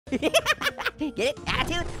Get it?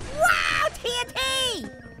 Attitude? Wow, TNT!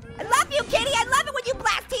 I love you, Kitty. I love it when you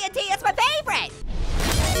blast TNT. That's my favorite.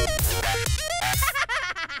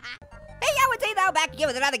 Hey, yo, it's Ethan back again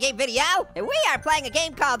with another game video. And we are playing a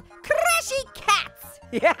game called Crashy Cats.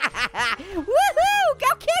 Woohoo!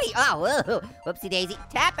 Go, Kitty. Oh, whoa. Whoopsie daisy.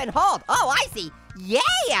 Tap and hold. Oh, I see. Yeah,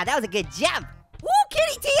 that was a good jump. Woo,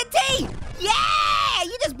 Kitty, TNT! Yeah!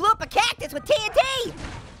 You just blew up a cactus with TNT!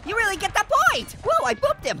 You really get the point! Whoa, I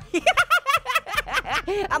booped him!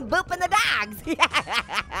 I'm booping the dogs!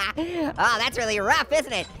 Oh, that's really rough,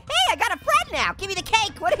 isn't it? Hey, I got a friend now! Give me the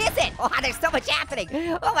cake! What is it? Oh, there's so much happening!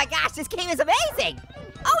 Oh my gosh, this game is amazing!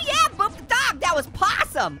 Oh yeah, boop the dog! That was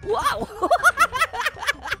possum! Whoa!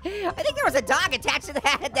 I think there was a dog attached to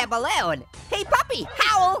that balloon. Hey, puppy,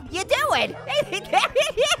 Howl, you doing? Hey, there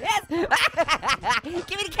he is!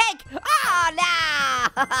 Give me the cake! Oh, no!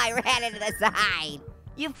 I ran into the side.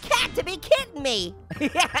 You've got to be kidding me!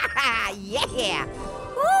 Yeah!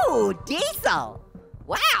 Ooh, Diesel!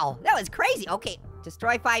 Wow, that was crazy. Okay,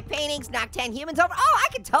 destroy 5 paintings, knock 10 humans over. Oh, I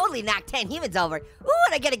can totally knock 10 humans over. Ooh,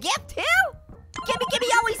 and I get a gift too?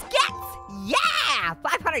 Gimme always gets! Yeah!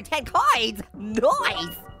 510 coins!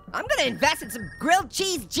 Nice! I'm gonna invest in some grilled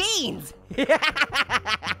cheese jeans. Favorite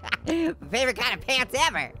kind of pants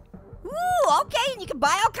ever. Ooh, okay, and you can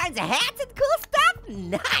buy all kinds of hats and cool stuff.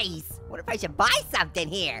 Nice. Wonder if I should buy something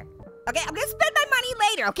here. Okay, I'm gonna spend my money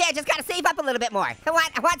later. Okay, I just gotta save up a little bit more. I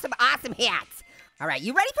want some awesome hats. All right,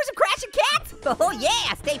 you ready for some Crashing Cats? Oh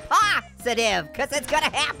yeah, stay positive, cause it's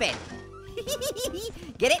gonna happen.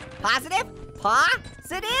 Get it? Positive?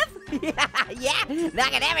 Positive? Yeah,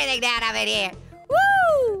 knocking everything down over here.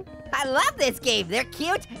 Woo! I love this game. They're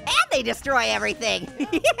cute and they destroy everything.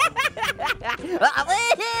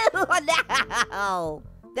 Oh, no!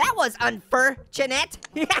 That was unfortunate.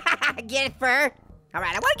 Get it, fur? All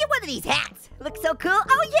right, I want to get one of these hats. Looks so cool.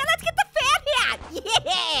 Oh yeah, let's get the fan hat.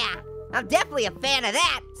 Yeah! I'm definitely a fan of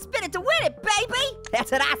that. Spin it to win it, baby.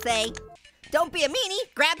 That's what I say. Don't be a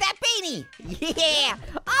meanie, grab that beanie. Yeah!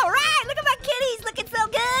 All right, look at my kitties looking so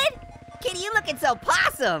good. Kitty, you looking so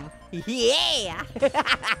possum. Yeah!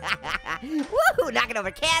 Woohoo, knocking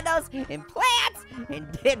over candles and plants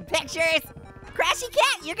and pictures. Crashy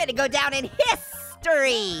Cat, you're gonna go down in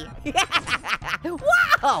history.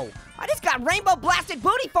 Whoa! I just got rainbow blasted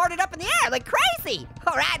booty farted up in the air like crazy.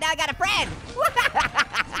 All right, now I got a friend.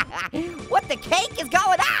 What the cake is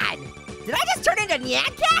going on? Did I just turn into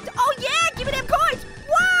Nyan Cat? Oh yeah, give me them coins.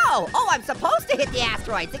 Whoa! Oh, I'm supposed to hit the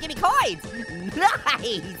asteroids to give me coins.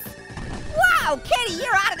 Nice. Wow, Kitty,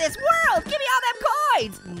 you're out of this world. Give me all them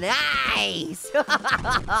coins. Nice.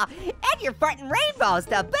 And you're farting rainbows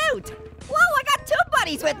to boot. Whoa, I got 2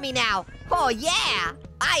 buddies with me now. Oh yeah,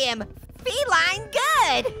 I am feline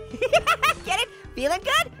good. Get it? Feeling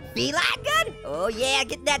good? Feline good? Oh yeah,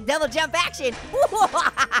 getting that double jump action.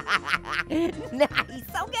 Nice,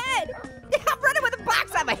 so good. I'm running with a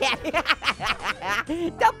box on my head.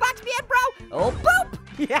 Don't box me in, bro. Oh, boop.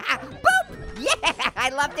 Yeah, boop. Yeah, I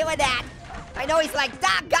love doing that. I know he's like,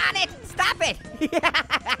 doggone it, stop it.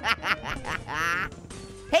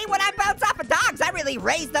 Hey, when I bounce off of dogs, I really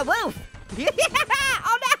raise the roof.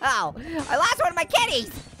 Oh no, I lost one of my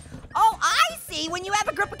kitties. Oh, I see, when you have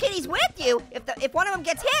a group of kitties with you, if one of them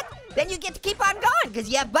gets hit, then you get to keep on going, because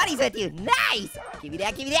you have buddies with you. Nice. Give me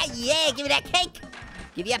that, yeah, give me that cake.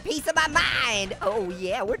 Give you a piece of my mind. Oh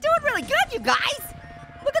yeah, we're doing really good, you guys.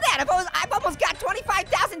 Look at that, I've almost got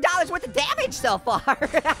 $25,000 worth of damage so far.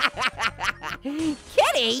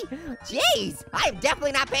 Kitty, jeez, I am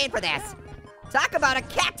definitely not paying for this. Talk about a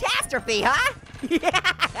catastrophe, huh? Hey,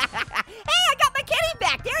 I got my kitty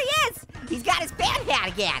back, there he is. He's got his fan hat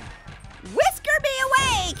again. Whisker me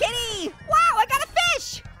away, kitty. Wow, I got a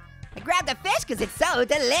fish. I grabbed the fish because it's so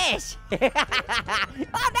delish.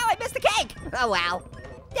 Oh no, I missed the cake. Oh well,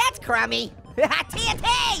 that's crummy. TNT,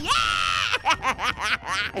 yeah!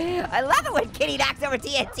 I love it when Kitty knocks over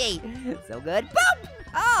TNT. So good, boop!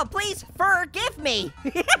 Oh, please forgive me.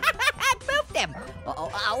 I booped him.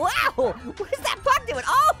 Oh, wow, what is that bug doing?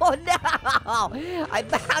 Oh no, I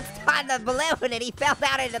bounced on the balloon and he fell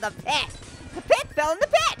down into the pit. The pit fell in the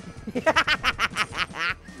pit.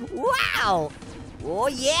 Wow, oh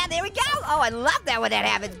yeah, there we go. Oh, I love that when that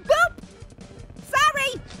happens, boop.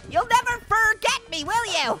 Sorry, you'll never forget me, will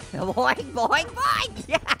you? Boing, boing,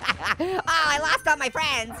 boing. Oh, I lost all my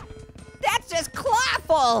friends. That's just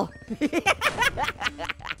clawful.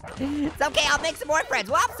 It's okay, I'll make some more friends.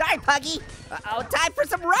 Well, I'm sorry, Puggy. Uh-oh, time for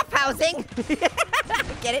some rough housing.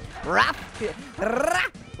 Get it? Rough.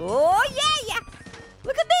 Oh, yeah.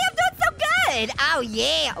 Look at me, I'm doing so good. Oh,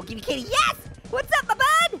 yeah. Oh, give me kitty, yes. What's up, my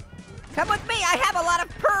bud? Come with me, I have a lot of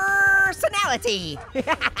personality.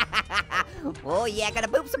 Oh yeah, gonna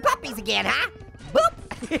boop some puppies again, huh? Boop.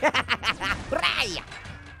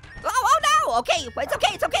 Oh no, okay,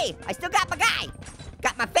 it's okay. I still got my guy.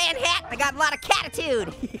 Got my fan hat, I got a lot of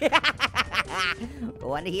catitude.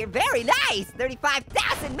 Go under here, very nice,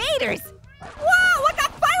 35,000 meters. Whoa, I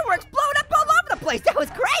got fireworks blowing up all over the place. That was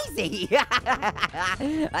crazy.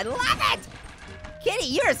 I love it. Kitty,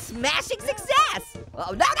 you're a smashing success.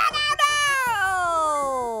 Oh, no.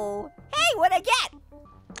 Hey, what'd I get?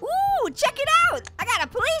 Ooh, check it out. I got a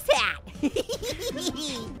police hat.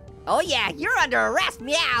 Oh yeah, you're under arrest,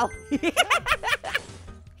 meow.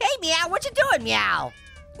 Hey, meow, what you doing, meow?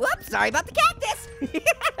 Whoops, sorry about the cactus.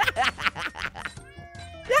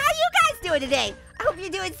 How you guys doing today? I hope you're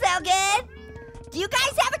doing so good. Do you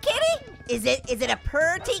guys have a kitty? Is it a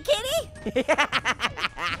purty kitty?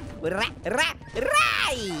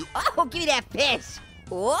 Oh, give me that fish.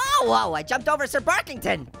 Whoa, I jumped over Sir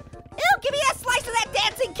Barkington. Ew, give me a slice of that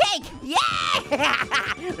dancing cake.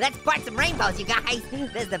 Yeah! Let's part some rainbows, you guys.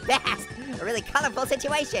 This is the best. A really colorful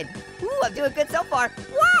situation. Ooh, I'm doing good so far.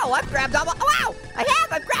 Wow, I've grabbed almost, wow!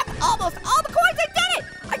 I've grabbed almost all the coins. I did it!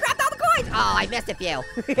 I grabbed all the coins. Oh, I missed a few.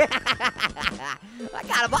 I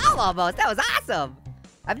got them all almost. That was awesome.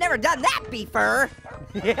 I've never done that before.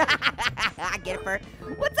 I get it, Fur.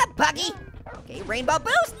 What's up, Buggy? Okay, rainbow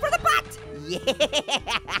boost for the butt. Yeah.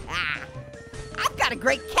 I've got a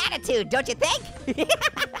great catitude, don't you think?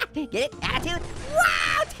 Get it? Attitude?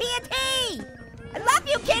 Wow, TNT! I love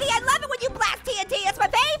you, Kitty. I love it when you blast TNT. That's my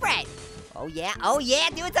favorite. Oh yeah,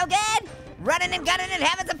 doing so good. Running and gunning and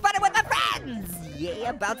having some fun with my friends.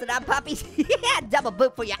 Yeah, bouncing on puppies. Yeah, double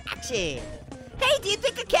boop for your action. Hey, do you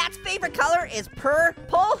think a cat's favorite color is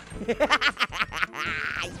purple?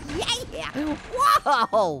 Yeah.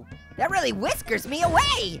 Whoa, that really whiskers me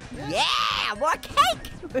away. Yeah, more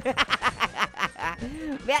cake.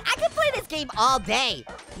 Man, I could play this game all day.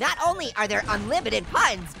 Not only are there unlimited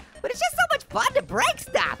puns, but it's just so much fun to break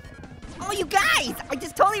stuff. Oh, you guys, I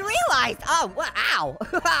just totally realized. Oh, wow.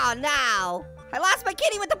 Oh, no. I lost my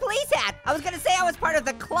kitty with the police hat. I was gonna say I was part of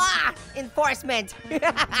the claw enforcement. Get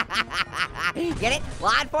it?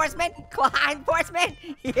 Law enforcement? Claw enforcement?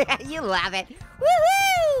 Yeah, you love it.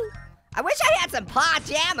 Woohoo! I wish I had some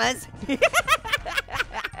pajamas.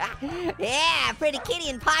 Yeah, pretty kitty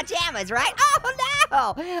in pajamas, right? Oh,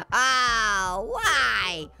 no! Oh,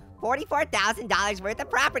 why? $44,000 worth of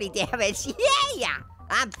property damage. Yeah!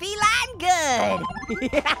 I'm feline good.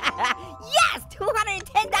 Yes,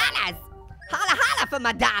 $210. Holla holla for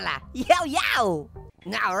my dollar. Yo.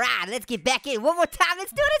 All right, let's get back in one more time.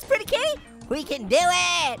 Let's do this, pretty kitty. We can do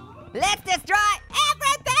it. Let's destroy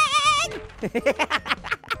everything.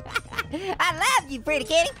 I love you, pretty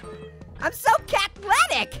kitty. I'm so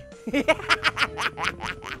cathletic.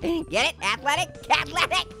 Get it? Athletic?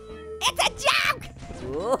 Cathletic? It's a joke.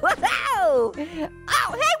 Whoa. Oh,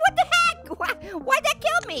 hey, what the heck? Why'd that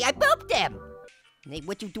kill me? I booped him. Hey,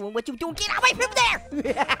 what you doing? Get away from there!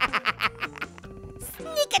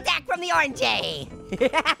 Sneak attack from the orangey.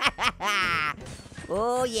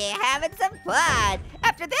 Oh yeah, having some fun.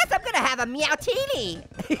 After this, I'm gonna have a meowtini.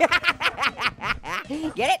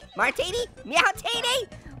 Get it? Martini? Meowtini?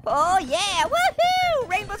 Oh yeah, woohoo!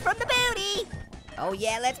 Rainbows from the booty. Oh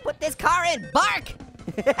yeah, let's put this car in. Bark!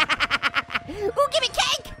 Ooh, give me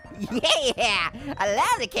cake! Yeah, I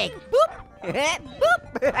love the cake. Boop, boop.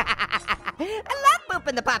 I love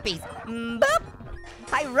booping the puppies. Boop.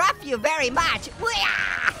 I rough you very much.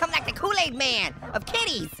 I'm like the Kool-Aid man of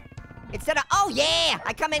kitties. Instead of, oh yeah,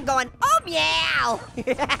 I come in going, oh meow.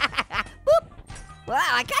 Boop.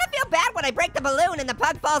 Wow, I kind of feel bad when I break the balloon and the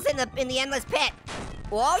pug falls in the endless pit.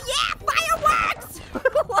 Oh yeah, fireworks!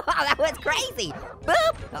 Wow, that was crazy.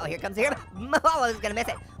 Boop. Oh, here comes here. Oh, I was gonna miss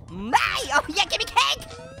it. Oh yeah, give me cake.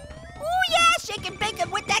 Oh yeah, shaking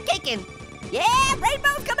bacon with that caking. Yeah,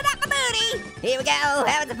 rainbows coming out my booty. Here we go,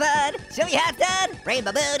 having some fun. Show you how it's done.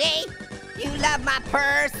 Rainbow booty. You love my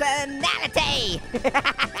personality.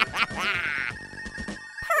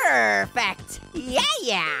 Perfect.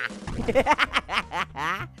 Yeah.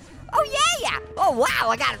 Oh yeah. Oh wow,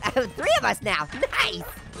 I got 3 of us now. Nice.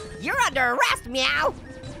 You're under arrest, meow.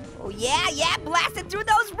 Oh yeah, blasting through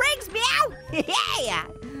those rings, meow. Yeah.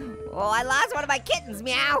 Oh, I lost one of my kittens,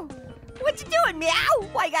 meow. What you doing, meow?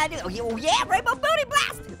 What you gotta do? Oh yeah, rainbow booty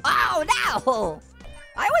blast. Oh no.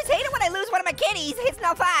 I always hate it when I lose one of my kitties. It's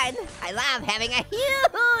no fun. I love having a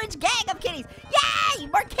huge gang of kitties. Yay,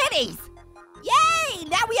 more kitties. Yay,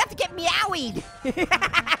 now we have to get meowied.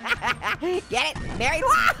 Get it? Married?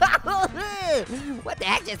 Whoa! What the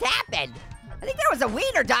heck just happened? I think there was a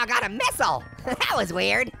wiener dog on a missile. That was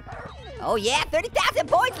weird. Oh yeah, 30,000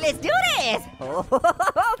 points, let's do this. Oh,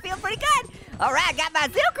 feels pretty good. All right, got my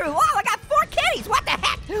zoo crew. Whoa, I got 4 kitties, what the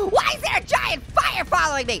heck? Why is there a giant fire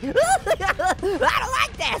following me? I don't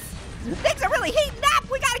like this. Things are really heating up.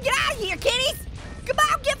 We gotta get out of here, kitties. Come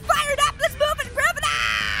on, get fired up. Let's move and groove it.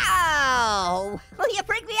 Oh, you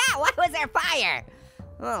freaked me out. Why was there fire?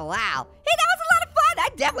 Oh, wow. Hey, that was a lot of fun.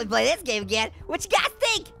 I'd definitely play this game again. What you guys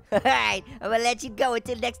think? All right, I'm gonna let you go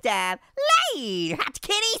until next time. Later, hot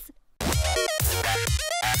kitties.